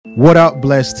What up,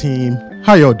 blessed team?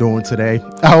 How y'all doing today?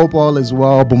 I hope all is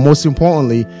well, but most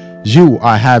importantly, you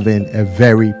are having a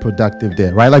very productive day,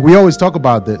 right? Like we always talk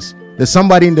about this. There's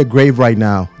somebody in the grave right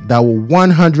now that will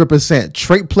 100%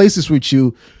 trade places with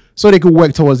you so they could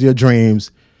work towards their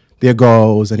dreams, their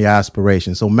goals, and their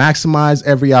aspirations. So maximize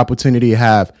every opportunity you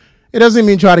have. It doesn't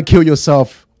mean try to kill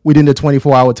yourself within the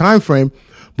 24-hour time frame,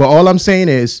 but all I'm saying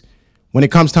is when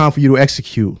it comes time for you to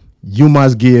execute, you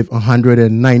must give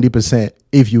 190%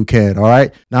 if you can, all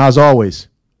right? Now, as always,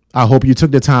 I hope you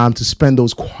took the time to spend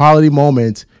those quality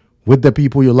moments with the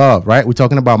people you love, right? We're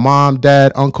talking about mom,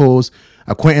 dad, uncles,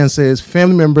 acquaintances,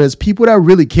 family members, people that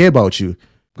really care about you.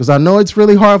 Because I know it's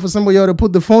really hard for some of y'all to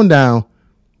put the phone down,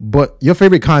 but your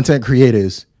favorite content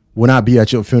creators will not be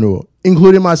at your funeral,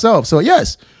 including myself. So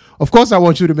yes, of course, I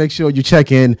want you to make sure you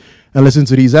check in and listen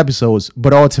to these episodes.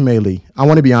 But ultimately, I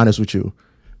want to be honest with you.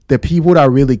 The people that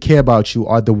really care about you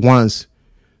are the ones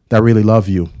that really love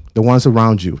you, the ones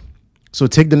around you. So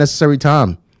take the necessary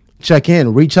time, check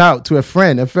in, reach out to a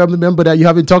friend, a family member that you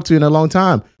haven't talked to in a long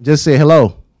time. Just say,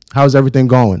 hello, how's everything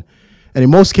going? And in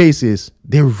most cases,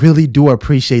 they really do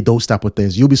appreciate those type of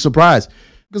things. You'll be surprised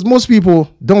because most people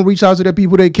don't reach out to the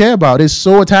people they care about. They're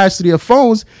so attached to their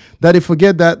phones that they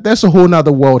forget that there's a whole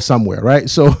nother world somewhere, right?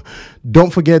 So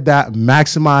don't forget that.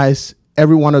 Maximize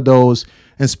every one of those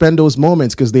and spend those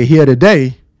moments because they're here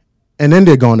today and then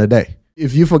they're gone today.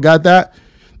 If you forgot that,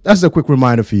 that's a quick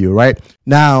reminder for you, right?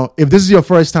 Now, if this is your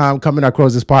first time coming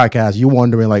across this podcast, you're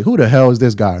wondering like, who the hell is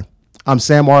this guy? I'm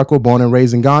Sam Arco, born and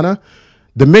raised in Ghana.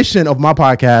 The mission of my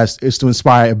podcast is to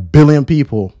inspire 1 billion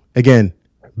people. Again,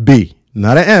 B,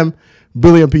 not an M,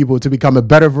 billion people to become a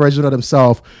better version of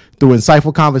themselves through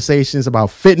insightful conversations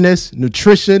about fitness,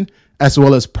 nutrition, as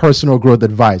well as personal growth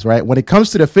advice, right? When it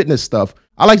comes to the fitness stuff,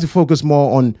 I like to focus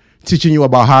more on teaching you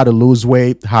about how to lose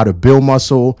weight, how to build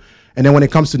muscle. And then when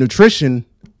it comes to nutrition,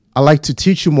 I like to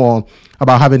teach you more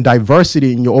about having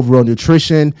diversity in your overall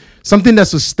nutrition, something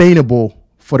that's sustainable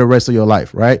for the rest of your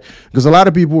life, right? Because a lot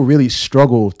of people really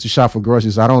struggle to shop for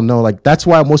groceries. I don't know, like that's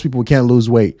why most people can't lose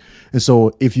weight. And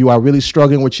so if you are really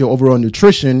struggling with your overall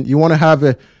nutrition, you want to have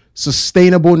a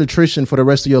sustainable nutrition for the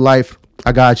rest of your life,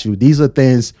 I got you. These are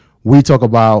things we talk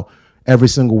about every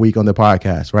single week on the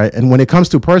podcast, right? And when it comes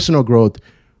to personal growth,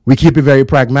 we keep it very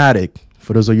pragmatic.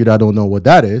 For those of you that don't know what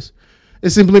that is, it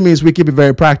simply means we keep it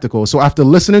very practical. So after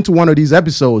listening to one of these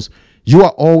episodes, you are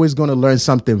always going to learn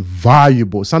something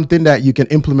valuable, something that you can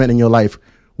implement in your life.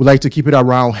 We like to keep it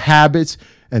around habits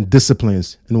and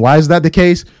disciplines. And why is that the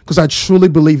case? Because I truly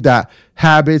believe that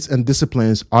habits and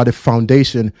disciplines are the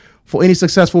foundation for any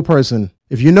successful person.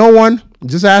 If you know one,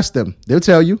 just ask them. They'll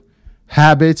tell you.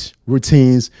 Habits,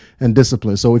 routines, and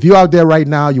discipline. So if you're out there right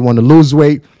now, you want to lose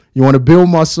weight, you want to build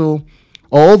muscle,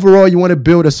 or overall you want to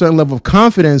build a certain level of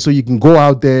confidence so you can go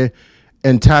out there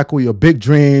and tackle your big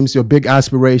dreams, your big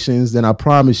aspirations, then I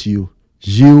promise you,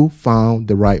 you found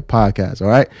the right podcast. All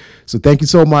right. So thank you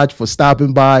so much for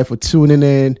stopping by, for tuning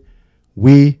in.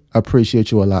 We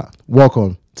appreciate you a lot.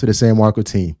 Welcome to the Sam Arco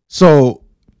team. So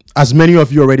as many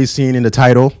of you already seen in the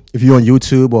title, if you're on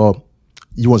YouTube or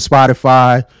you on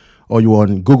Spotify, or you're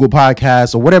on Google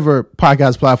Podcasts or whatever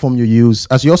podcast platform you use,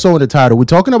 as you also in the title, we're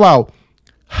talking about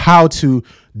how to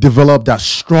develop that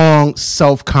strong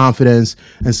self-confidence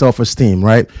and self-esteem,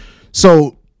 right?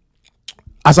 So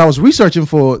as I was researching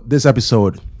for this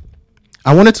episode,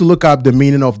 I wanted to look up the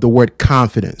meaning of the word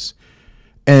confidence.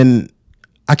 And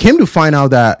I came to find out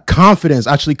that confidence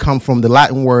actually comes from the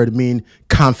Latin word mean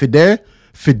confidere,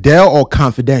 fidel, or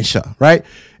confidential, right?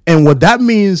 And what that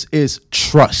means is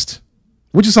trust,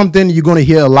 which is something you're going to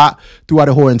hear a lot throughout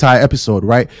the whole entire episode,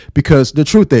 right? Because the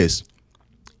truth is,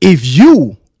 if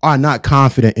you are not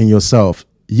confident in yourself,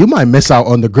 you might miss out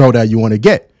on the girl that you want to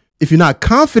get. If you're not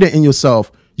confident in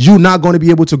yourself, you're not going to be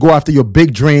able to go after your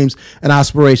big dreams and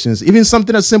aspirations. Even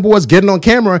something as simple as getting on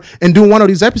camera and doing one of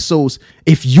these episodes.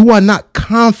 If you are not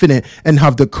confident and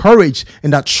have the courage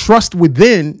and that trust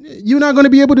within, you're not going to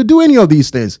be able to do any of these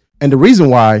things. And the reason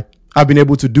why I've been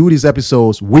able to do these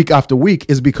episodes week after week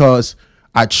is because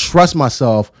I trust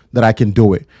myself that I can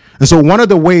do it. And so one of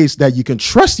the ways that you can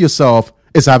trust yourself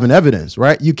is having evidence,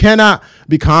 right? You cannot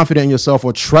be confident in yourself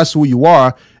or trust who you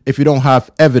are if you don't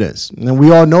have evidence. And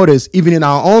we all know this, even in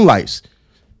our own lives.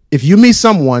 If you meet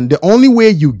someone, the only way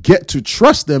you get to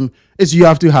trust them is you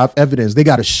have to have evidence. They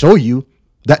got to show you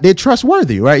that they're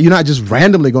trustworthy, right? You're not just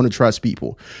randomly going to trust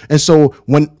people. And so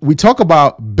when we talk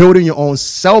about building your own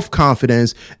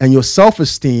self-confidence and your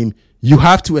self-esteem, you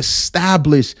have to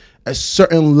establish a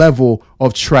certain level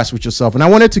of trust with yourself. And I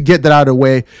wanted to get that out of the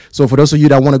way. So for those of you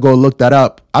that want to go look that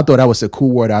up, I thought that was a cool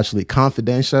word, actually.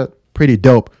 Confidential, pretty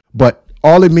dope. But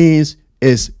all it means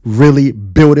is really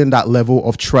building that level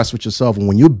of trust with yourself. And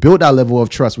when you build that level of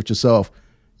trust with yourself,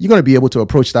 you're going to be able to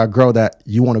approach that girl that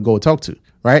you want to go talk to,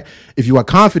 right? If you are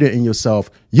confident in yourself,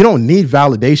 you don't need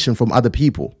validation from other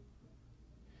people.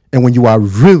 And when you are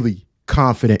really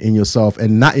confident in yourself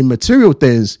and not in material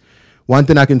things, one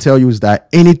thing I can tell you is that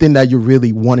anything that you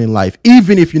really want in life,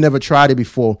 even if you never tried it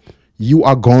before, you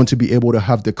are going to be able to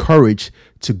have the courage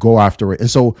to go after it. And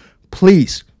so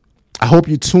please, I hope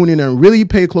you tune in and really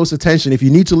pay close attention. If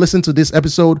you need to listen to this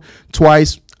episode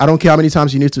twice, I don't care how many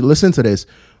times you need to listen to this.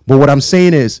 But what I'm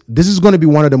saying is this is going to be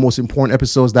one of the most important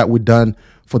episodes that we've done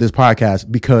for this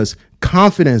podcast, because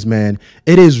confidence, man,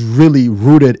 it is really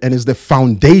rooted and is the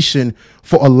foundation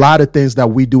for a lot of things that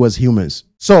we do as humans.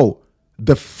 So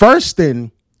the first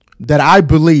thing that I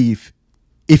believe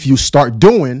if you start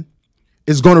doing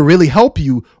is going to really help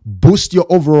you boost your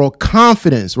overall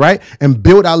confidence, right? And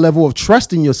build that level of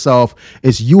trust in yourself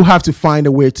is you have to find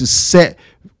a way to set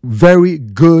very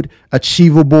good,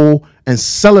 achievable, and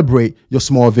celebrate your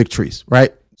small victories,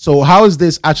 right? So how is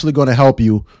this actually going to help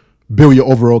you build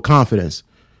your overall confidence?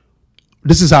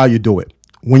 This is how you do it.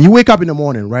 When you wake up in the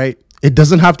morning, right? It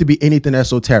doesn't have to be anything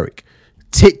esoteric.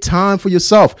 Take time for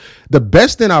yourself. The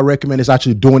best thing I recommend is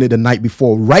actually doing it the night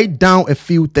before. Write down a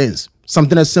few things.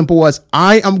 Something as simple as,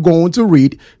 I am going to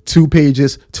read 2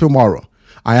 pages tomorrow.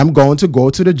 I am going to go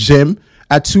to the gym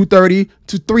at 2:30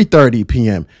 to 3:30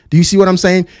 p.m. Do you see what I'm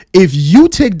saying? If you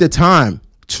take the time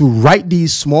to write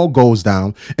these small goals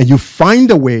down and you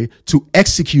find a way to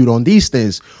execute on these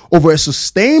things over a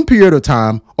sustained period of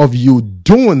time of you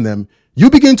doing them, you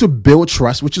begin to build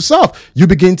trust with yourself. You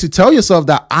begin to tell yourself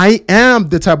that I am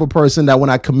the type of person that when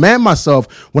I command myself,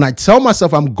 when I tell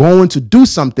myself I'm going to do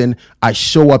something, I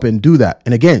show up and do that.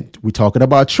 And again, we're talking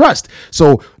about trust.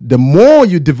 So the more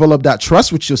you develop that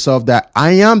trust with yourself, that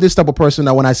I am this type of person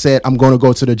that when I said I'm going to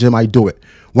go to the gym, I do it.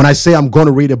 When I say I'm going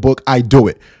to read a book, I do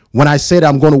it. When I say that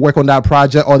I'm going to work on that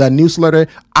project or that newsletter,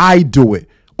 I do it.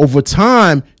 Over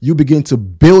time, you begin to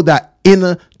build that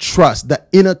inner trust, that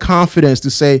inner confidence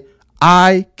to say,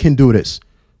 I can do this.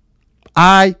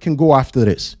 I can go after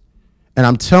this. And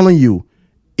I'm telling you,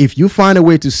 if you find a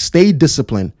way to stay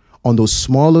disciplined on those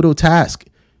small little tasks,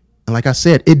 and like I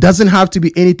said, it doesn't have to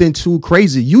be anything too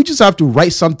crazy. You just have to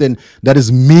write something that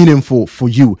is meaningful for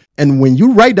you. And when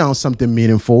you write down something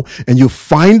meaningful and you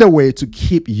find a way to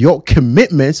keep your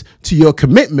commitments to your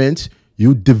commitment,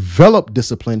 you develop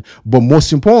discipline, but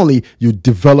most importantly, you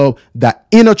develop that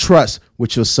inner trust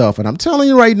with yourself. And I'm telling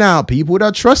you right now, people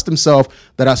that trust themselves,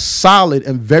 that are solid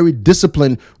and very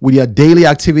disciplined with their daily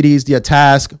activities, their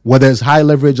tasks, whether it's high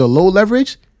leverage or low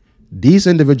leverage, these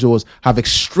individuals have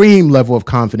extreme level of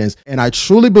confidence. And I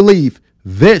truly believe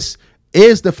this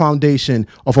is the foundation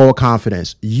of our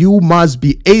confidence. You must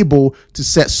be able to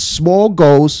set small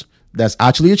goals that's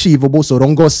actually achievable. So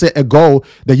don't go set a goal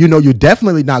that you know you're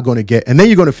definitely not going to get, and then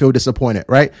you're going to feel disappointed,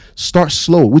 right? Start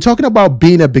slow. We're talking about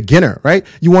being a beginner, right?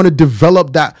 You want to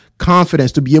develop that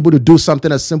confidence to be able to do something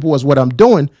as simple as what I'm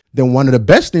doing. Then one of the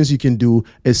best things you can do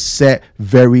is set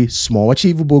very small,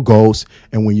 achievable goals.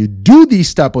 And when you do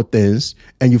these type of things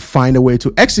and you find a way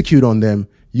to execute on them,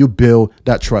 you build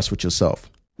that trust with yourself.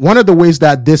 One of the ways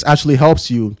that this actually helps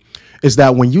you is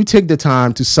that when you take the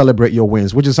time to celebrate your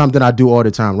wins, which is something I do all the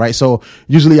time, right? So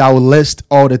usually I will list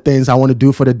all the things I want to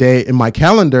do for the day in my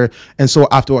calendar. And so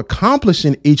after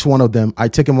accomplishing each one of them, I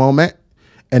take a moment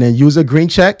and then use a green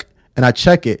check and I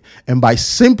check it. And by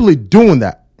simply doing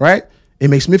that, right,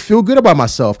 it makes me feel good about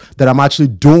myself that I'm actually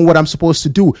doing what I'm supposed to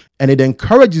do. And it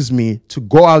encourages me to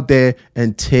go out there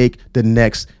and take the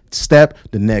next step,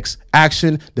 the next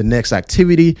action, the next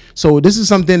activity. So this is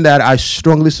something that I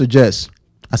strongly suggest.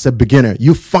 As a beginner,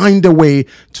 you find a way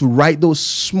to write those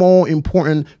small,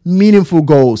 important, meaningful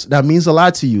goals that means a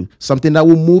lot to you. Something that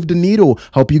will move the needle,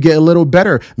 help you get a little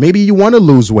better. Maybe you want to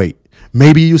lose weight.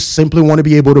 Maybe you simply want to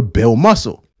be able to build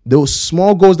muscle. Those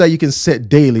small goals that you can set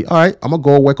daily. All right, I'm going to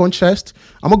go work on chest.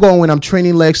 I'm going to go when I'm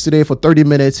training legs today for 30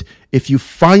 minutes. If you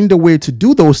find a way to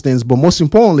do those things, but most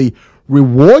importantly,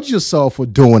 reward yourself for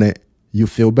doing it, you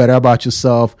feel better about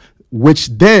yourself, which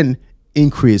then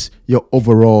increase your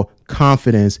overall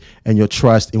confidence and your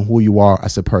trust in who you are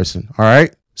as a person. All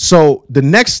right. So the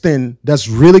next thing that's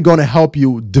really going to help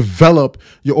you develop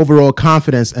your overall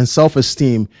confidence and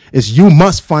self-esteem is you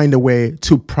must find a way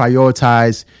to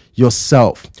prioritize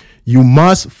yourself. You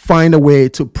must find a way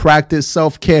to practice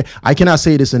self-care. I cannot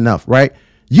say this enough, right?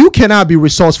 You cannot be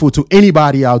resourceful to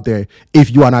anybody out there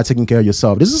if you are not taking care of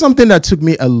yourself. This is something that took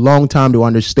me a long time to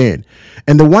understand.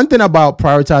 And the one thing about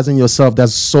prioritizing yourself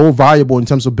that's so valuable in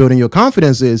terms of building your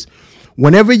confidence is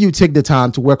whenever you take the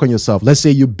time to work on yourself, let's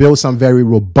say you build some very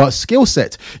robust skill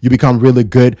sets, you become really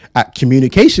good at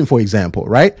communication, for example,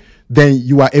 right? Then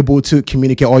you are able to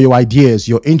communicate all your ideas,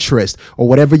 your interests, or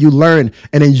whatever you learn,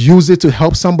 and then use it to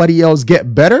help somebody else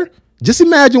get better. Just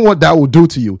imagine what that will do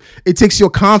to you. It takes your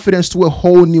confidence to a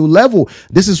whole new level.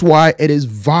 This is why it is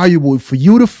valuable for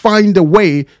you to find a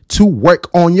way to work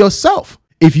on yourself.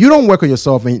 If you don't work on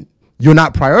yourself and you're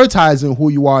not prioritizing who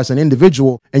you are as an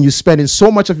individual, and you're spending so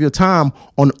much of your time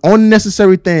on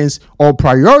unnecessary things or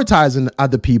prioritizing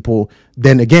other people,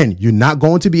 then again, you're not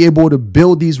going to be able to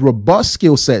build these robust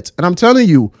skill sets. And I'm telling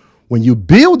you, when you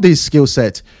build these skill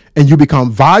sets and you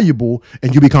become valuable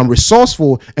and you become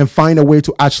resourceful and find a way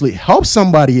to actually help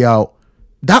somebody out,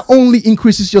 that only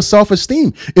increases your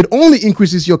self-esteem. It only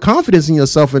increases your confidence in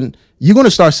yourself. And you're going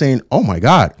to start saying, oh my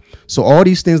God. So all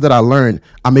these things that I learned,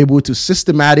 I'm able to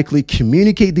systematically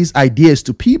communicate these ideas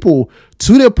to people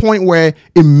to the point where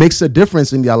it makes a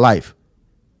difference in their life.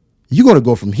 You're going to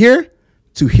go from here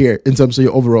to here in terms of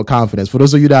your overall confidence. For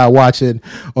those of you that are watching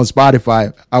on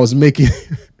Spotify, I was making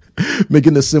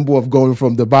the symbol of going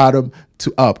from the bottom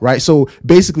to up, right? So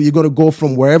basically, you're going to go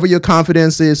from wherever your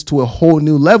confidence is to a whole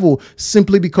new level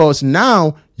simply because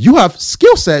now you have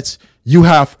skill sets, you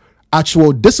have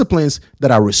actual disciplines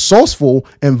that are resourceful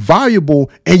and valuable,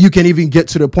 and you can even get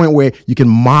to the point where you can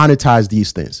monetize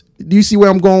these things. Do you see where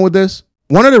I'm going with this?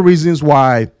 One of the reasons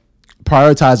why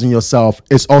prioritizing yourself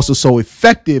is also so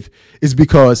effective is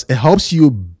because it helps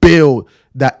you build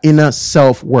that inner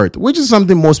self-worth, which is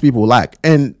something most people lack.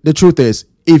 And the truth is,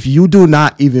 if you do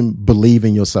not even believe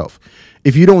in yourself,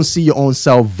 if you don't see your own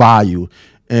self-value,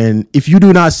 and if you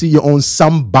do not see your own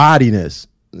somebodyness,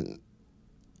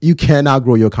 you cannot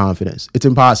grow your confidence. It's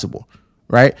impossible,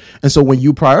 right? And so when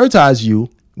you prioritize you,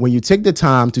 when you take the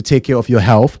time to take care of your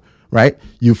health, right?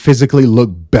 You physically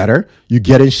look better. You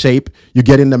get in shape. You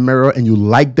get in the mirror and you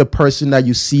like the person that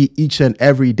you see each and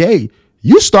every day.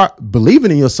 You start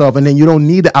believing in yourself, and then you don't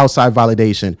need the outside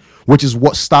validation, which is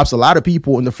what stops a lot of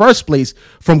people in the first place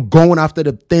from going after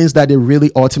the things that they really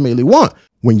ultimately want.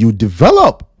 When you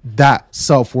develop that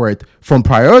self-worth from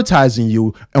prioritizing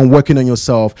you and working on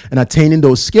yourself and attaining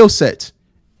those skill sets,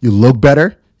 you look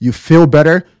better, you feel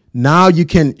better. Now you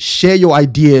can share your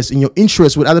ideas and your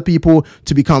interests with other people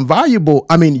to become valuable.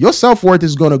 I mean, your self-worth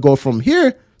is going to go from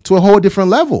here to a whole different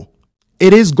level.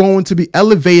 It is going to be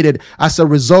elevated as a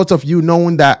result of you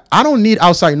knowing that I don't need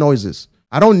outside noises.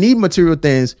 I don't need material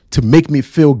things to make me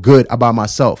feel good about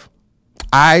myself.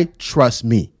 I trust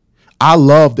me. I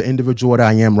love the individual that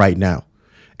I am right now.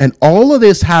 And all of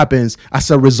this happens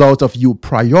as a result of you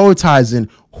prioritizing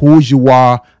who you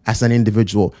are as an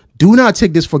individual. Do not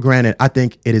take this for granted. I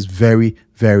think it is very,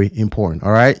 very important.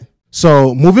 All right.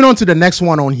 So moving on to the next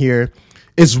one on here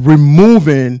is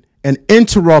removing and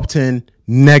interrupting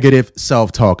negative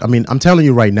self-talk. I mean, I'm telling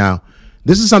you right now,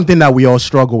 this is something that we all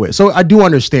struggle with. So I do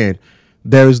understand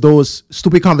there's those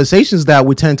stupid conversations that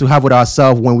we tend to have with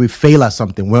ourselves when we fail at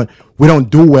something, when we don't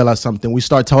do well at something. We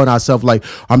start telling ourselves like,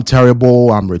 I'm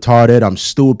terrible, I'm retarded, I'm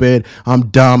stupid, I'm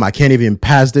dumb, I can't even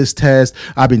pass this test.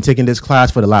 I've been taking this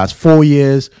class for the last 4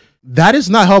 years. That is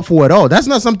not helpful at all. That's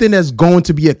not something that's going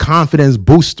to be a confidence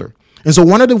booster. And so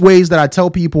one of the ways that I tell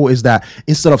people is that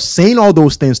instead of saying all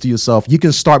those things to yourself, you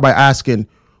can start by asking,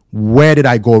 where did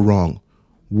I go wrong?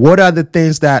 What are the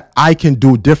things that I can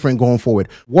do different going forward?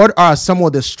 What are some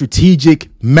of the strategic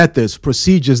methods,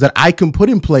 procedures that I can put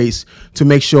in place to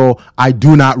make sure I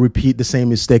do not repeat the same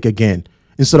mistake again?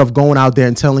 Instead of going out there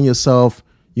and telling yourself,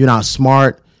 you're not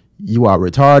smart, you are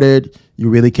retarded, you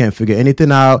really can't figure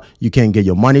anything out, you can't get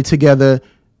your money together.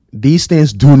 These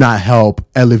things do not help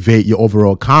elevate your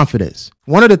overall confidence.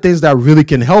 One of the things that really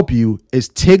can help you is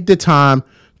take the time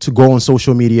to go on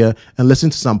social media and listen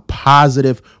to some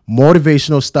positive,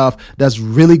 motivational stuff that's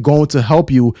really going to help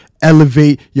you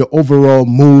elevate your overall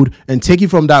mood and take you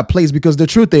from that place. Because the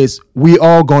truth is, we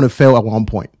all going to fail at one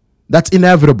point. That's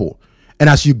inevitable. And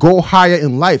as you go higher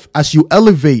in life, as you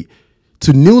elevate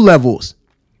to new levels,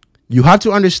 you have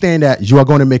to understand that you are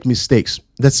going to make mistakes.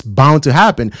 That's bound to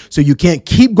happen. So you can't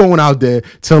keep going out there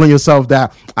telling yourself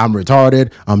that I'm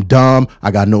retarded, I'm dumb,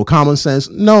 I got no common sense.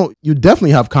 No, you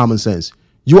definitely have common sense.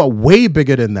 You are way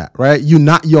bigger than that, right? You're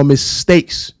not your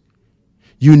mistakes.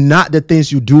 You're not the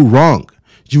things you do wrong.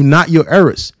 You're not your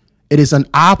errors. It is an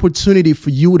opportunity for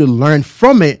you to learn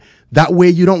from it. That way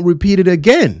you don't repeat it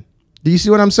again. Do you see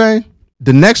what I'm saying?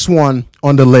 The next one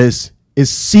on the list is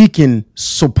seeking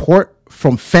support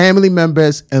from family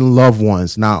members and loved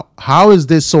ones. Now, how is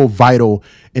this so vital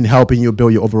in helping you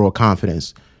build your overall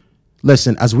confidence?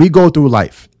 Listen, as we go through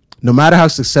life, no matter how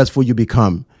successful you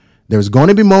become, There's going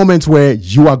to be moments where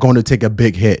you are going to take a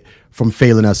big hit from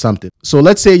failing at something. So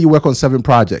let's say you work on 7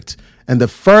 projects and the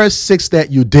first 6 that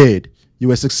you did, you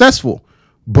were successful.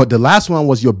 But the last one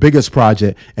was your biggest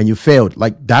project and you failed.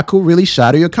 Like, that could really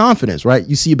shatter your confidence, right?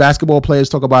 You see basketball players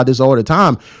talk about this all the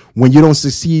time. When you don't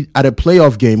succeed at a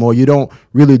playoff game or you don't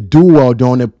really do well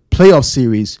during a playoff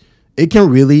series, it can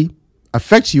really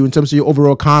affect you in terms of your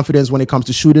overall confidence when it comes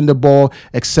to shooting the ball,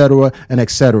 etc. and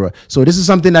etc. So this is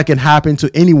something that can happen to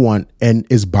anyone and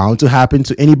is bound to happen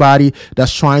to anybody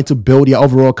that's trying to build their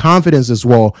overall confidence as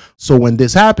well. So when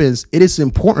this happens, it is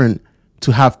important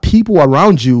to have people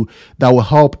around you that will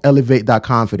help elevate that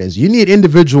confidence. You need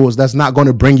individuals that's not going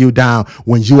to bring you down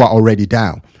when you are already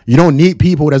down. You don't need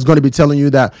people that's going to be telling you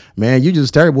that, man, you're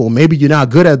just terrible. Maybe you're not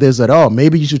good at this at all.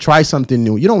 Maybe you should try something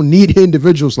new. You don't need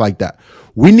individuals like that.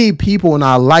 We need people in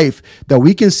our life that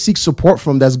we can seek support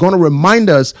from that's going to remind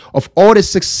us of all the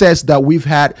success that we've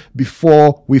had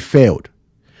before we failed.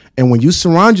 And when you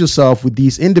surround yourself with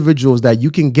these individuals that you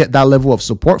can get that level of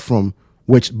support from,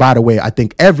 which, by the way, I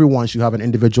think everyone should have an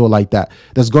individual like that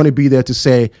that's going to be there to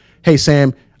say, hey,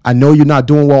 Sam, I know you're not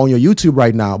doing well on your YouTube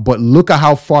right now, but look at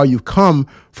how far you've come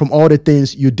from all the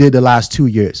things you did the last 2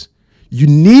 years. You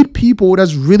need people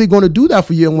that's really going to do that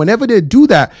for you. And whenever they do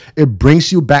that, it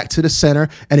brings you back to the center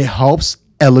and it helps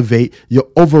elevate your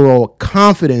overall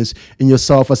confidence in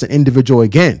yourself as an individual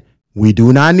again. We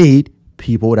do not need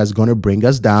people that's going to bring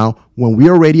us down when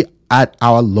we're already at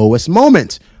our lowest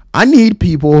moment. I need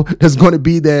people that's going to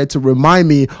be there to remind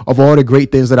me of all the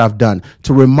great things that I've done,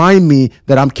 to remind me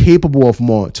that I'm capable of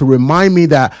more, to remind me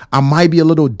that I might be a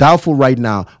little doubtful right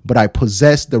now, but I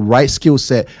possess the right skill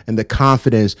set and the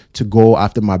confidence to go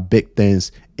after my big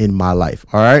things in my life.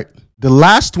 All right. The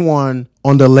last one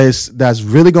on the list that's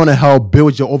really going to help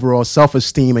build your overall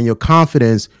self-esteem and your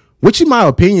confidence, which in my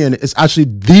opinion is actually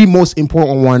the most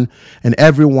important one, and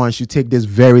everyone should take this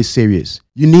very serious.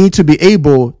 You need to be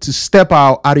able to step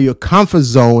out of your comfort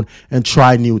zone and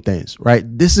try new things, right?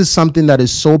 This is something that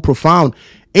is so profound.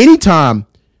 Anytime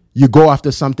you go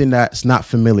after something that's not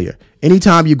familiar,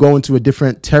 anytime you go into a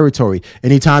different territory,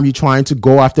 anytime you're trying to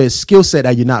go after a skill set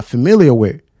that you're not familiar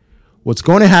with, what's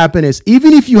going to happen is,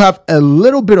 even if you have a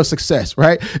little bit of success,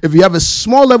 right? If you have a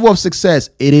small level of success,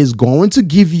 it is going to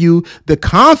give you the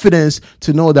confidence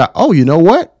to know that, oh, you know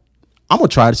what? I'm going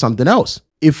to try something else.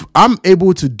 If I'm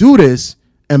able to do this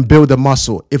and build a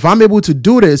muscle, if I'm able to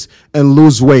do this and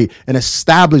lose weight and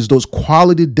establish those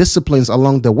quality disciplines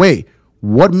along the way,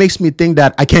 what makes me think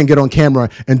that I can't get on camera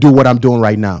and do what I'm doing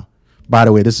right now? By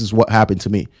the way, this is what happened to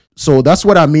me. So that's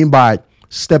what I mean by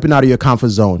stepping out of your comfort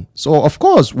zone. So of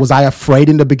course, was I afraid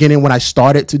in the beginning when I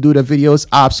started to do the videos?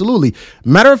 Absolutely.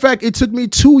 Matter of fact, it took me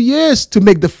 2 years to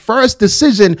make the first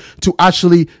decision to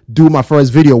actually do my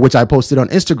first video, which I posted on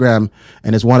Instagram,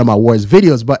 and it's one of my worst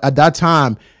videos. But at that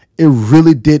time, it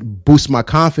really did boost my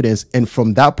confidence. And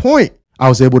from that point, I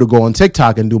was able to go on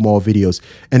TikTok and do more videos.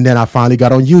 And then I finally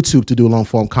got on YouTube to do long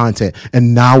form content.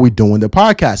 And now we're doing the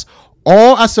podcast.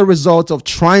 All as a result of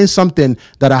trying something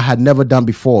that I had never done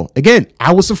before. Again,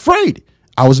 I was afraid.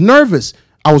 I was nervous.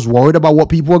 I was worried about what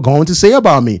people were going to say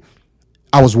about me.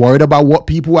 I was worried about what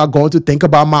people are going to think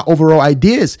about my overall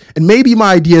ideas. And maybe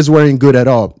my ideas weren't good at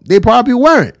all. They probably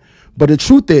weren't. But the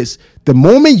truth is, the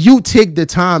moment you take the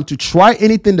time to try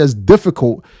anything that's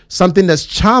difficult, something that's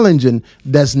challenging,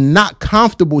 that's not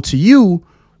comfortable to you,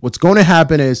 what's going to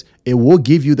happen is it will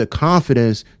give you the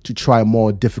confidence to try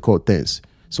more difficult things.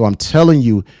 So I'm telling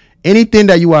you, anything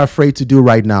that you are afraid to do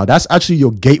right now, that's actually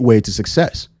your gateway to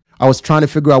success. I was trying to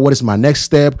figure out what is my next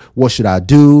step. What should I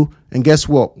do? And guess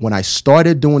what? When I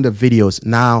started doing the videos,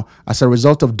 now, as a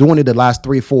result of doing it the last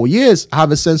 3-4 years, I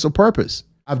have a sense of purpose.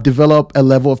 I've developed a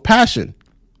level of passion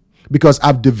because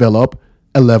I've developed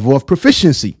a level of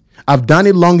proficiency. I've done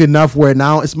it long enough where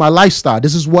now it's my lifestyle.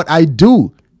 This is what I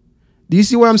do. Do you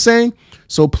see what I'm saying?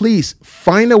 So please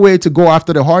find a way to go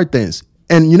after the hard things.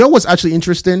 And you know what's actually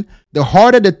interesting? The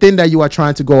harder the thing that you are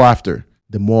trying to go after,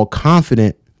 the more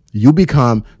confident you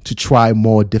become to try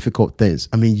more difficult things.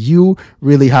 I mean, you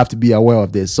really have to be aware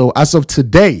of this. So as of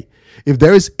today, if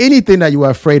there is anything that you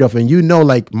are afraid of and you know,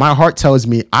 like, my heart tells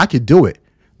me I could do it.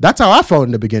 That's how I felt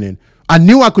in the beginning. I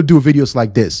knew I could do videos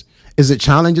like this. Is it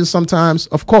challenging sometimes?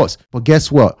 Of course. But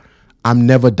guess what? I'm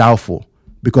never doubtful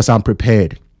because I'm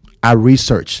prepared. I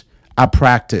research. I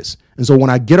practice. And so when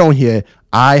I get on here,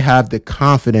 I have the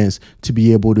confidence to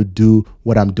be able to do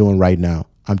what I'm doing right now.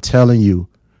 I'm telling you,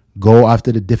 go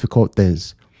after the difficult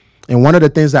things. And one of the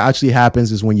things that actually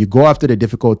happens is when you go after the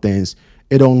difficult things,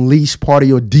 it unleashes part of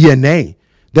your DNA.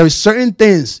 There are certain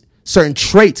things, certain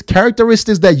traits,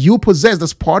 characteristics that you possess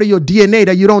that's part of your DNA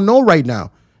that you don't know right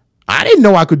now. I didn't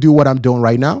know I could do what I'm doing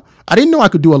right now. I didn't know I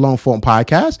could do a long form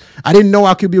podcast. I didn't know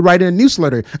I could be writing a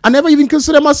newsletter. I never even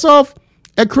considered myself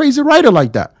a crazy writer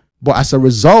like that. But as a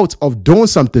result of doing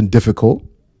something difficult,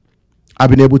 I've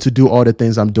been able to do all the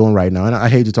things I'm doing right now. And I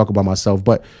hate to talk about myself,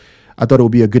 but I thought it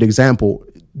would be a good example.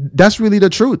 That's really the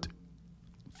truth.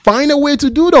 Find a way to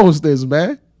do those things,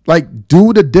 man. Like,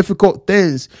 do the difficult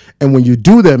things. And when you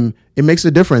do them, it makes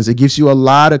a difference. It gives you a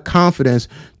lot of confidence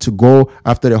to go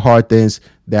after the hard things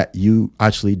that you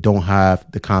actually don't have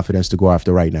the confidence to go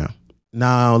after right now.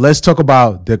 Now, let's talk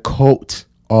about the quote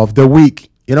of the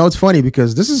week. You know, it's funny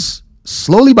because this is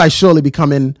slowly but surely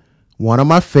becoming one of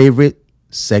my favorite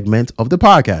segments of the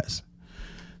podcast.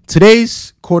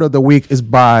 Today's quote of the week is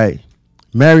by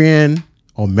Marianne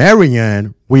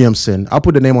Williamson. I'll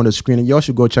put the name on the screen and y'all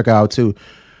should go check her out too.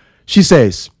 She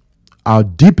says, our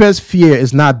deepest fear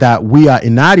is not that we are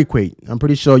inadequate. I'm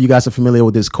pretty sure you guys are familiar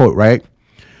with this quote, right?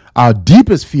 Our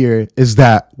deepest fear is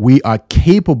that we are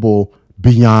capable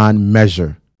beyond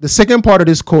measure. The second part of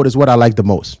this quote is what I like the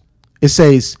most. It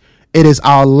says, it is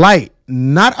our light,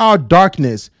 not our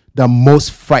darkness, that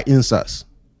most frightens us.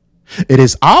 It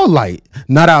is our light,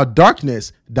 not our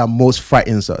darkness, that most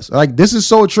frightens us. Like, this is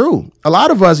so true. A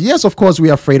lot of us, yes, of course, we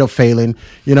are afraid of failing.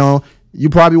 You know, you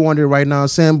probably wondering right now,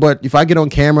 Sam, but if I get on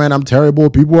camera and I'm terrible,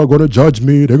 people are going to judge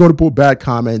me. They're going to put bad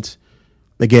comments.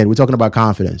 Again, we're talking about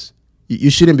confidence. You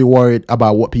shouldn't be worried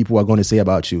about what people are going to say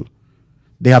about you.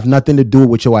 They have nothing to do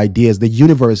with your ideas. The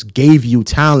universe gave you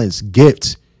talents,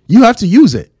 gifts. You have to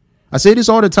use it. I say this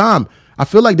all the time. I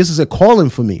feel like this is a calling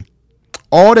for me.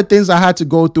 All the things I had to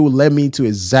go through led me to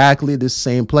exactly the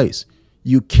same place.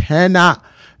 You cannot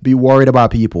be worried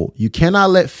about people. You cannot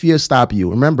let fear stop you.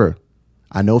 Remember,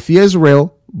 I know fear is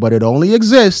real, but it only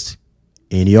exists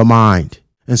in your mind.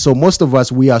 And so most of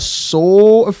us, we are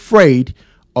so afraid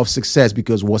of success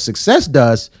because what success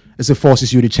does is it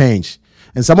forces you to change.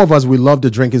 And some of us, we love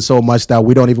the drinking so much that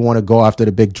we don't even want to go after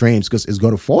the big dreams because it's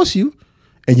going to force you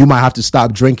and you might have to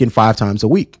stop drinking 5 times a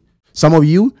week. Some of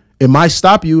you, it might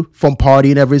stop you from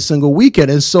partying every single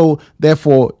weekend. And so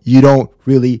therefore, you don't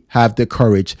really have the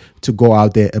courage to go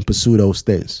out there and pursue those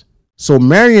things. So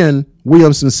Marianne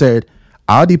Williamson said,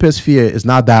 our deepest fear is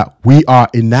not that we are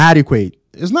inadequate.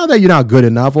 It's not that you're not good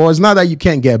enough, or it's not that you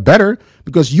can't get better,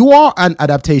 because you are an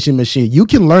adaptation machine. You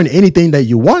can learn anything that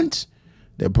you want.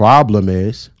 The problem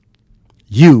is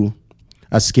you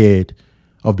are scared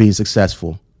of being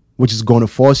successful, which is going to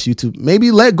force you to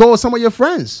maybe let go of some of your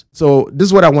friends. So this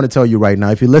is what I want to tell you right now.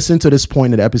 If you listen to this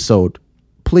point in the episode,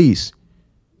 please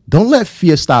don't let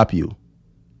fear stop you.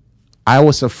 I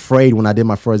was afraid when I did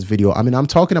my first video. I mean, I'm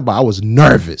talking about I was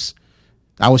nervous.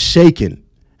 I was shaking.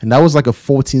 And that was like a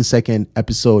 14-second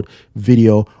episode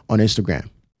video on Instagram.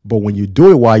 But when you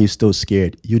do it while you're still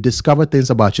scared, you discover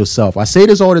things about yourself. I say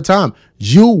this all the time.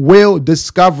 You will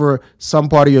discover some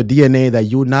part of your DNA that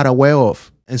you're not aware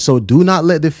of. And so do not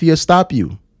let the fear stop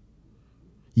you.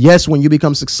 Yes, when you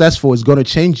become successful, it's going to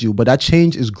change you, but that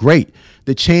change is great.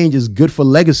 The change is good for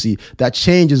legacy. That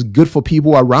change is good for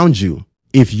people around you.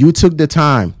 If you took the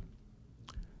time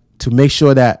to make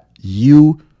sure that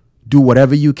you do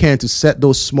whatever you can to set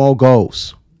those small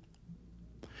goals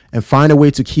and find a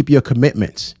way to keep your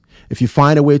commitments, if you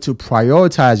find a way to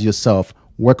prioritize yourself,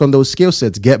 work on those skill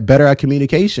sets, get better at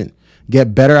communication,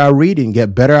 get better at reading,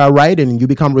 get better at writing, and you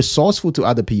become resourceful to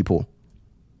other people,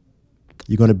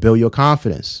 you're going to build your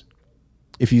confidence.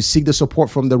 If you seek the support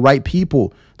from the right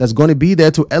people, that's going to be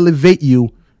there to elevate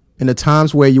you in the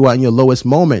times where you are in your lowest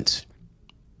moments.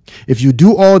 If you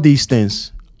do all these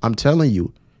things, I'm telling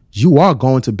you, you are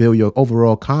going to build your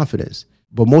overall confidence.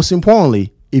 But most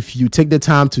importantly, if you take the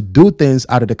time to do things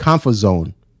out of the comfort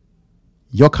zone,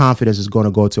 your confidence is going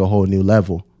to go to a whole new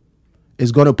level.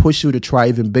 It's going to push you to try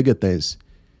even bigger things.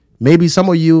 Maybe some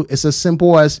of you, it's as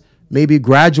simple as maybe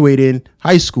graduating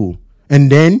high school,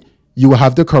 and then you will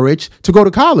have the courage to go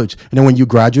to college. And then when you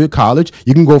graduate college,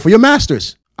 you can go for your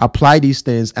master's. Apply these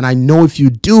things. And I know if you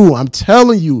do, I'm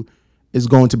telling you, it's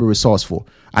going to be resourceful.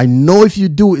 I know if you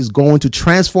do, it's going to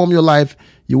transform your life.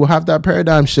 You will have that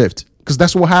paradigm shift, because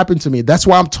that's what happened to me. That's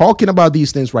why I'm talking about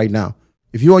these things right now.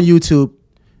 If you're on YouTube,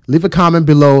 leave a comment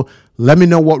below. Let me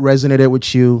know what resonated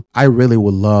with you. I really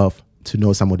would love to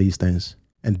know some of these things.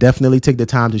 And definitely take the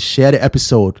time to share the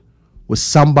episode with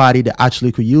somebody that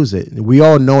actually could use it. We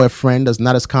all know a friend that's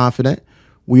not as confident.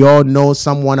 We all know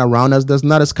someone around us that's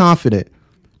not as confident.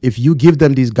 If you give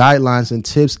them these guidelines and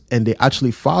tips and they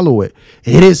actually follow it,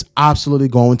 it is absolutely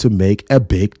going to make a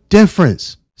big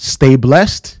difference. Stay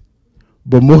blessed,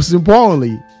 but most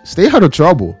importantly, stay out of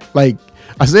trouble. Like,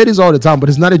 I say this all the time, but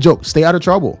it's not a joke. Stay out of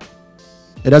trouble.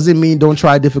 It doesn't mean don't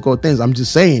try difficult things. I'm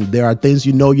just saying there are things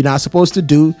you know you're not supposed to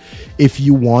do. If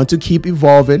you want to keep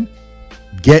evolving,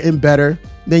 getting better,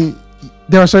 then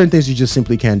there are certain things you just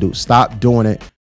simply can't do. Stop doing it.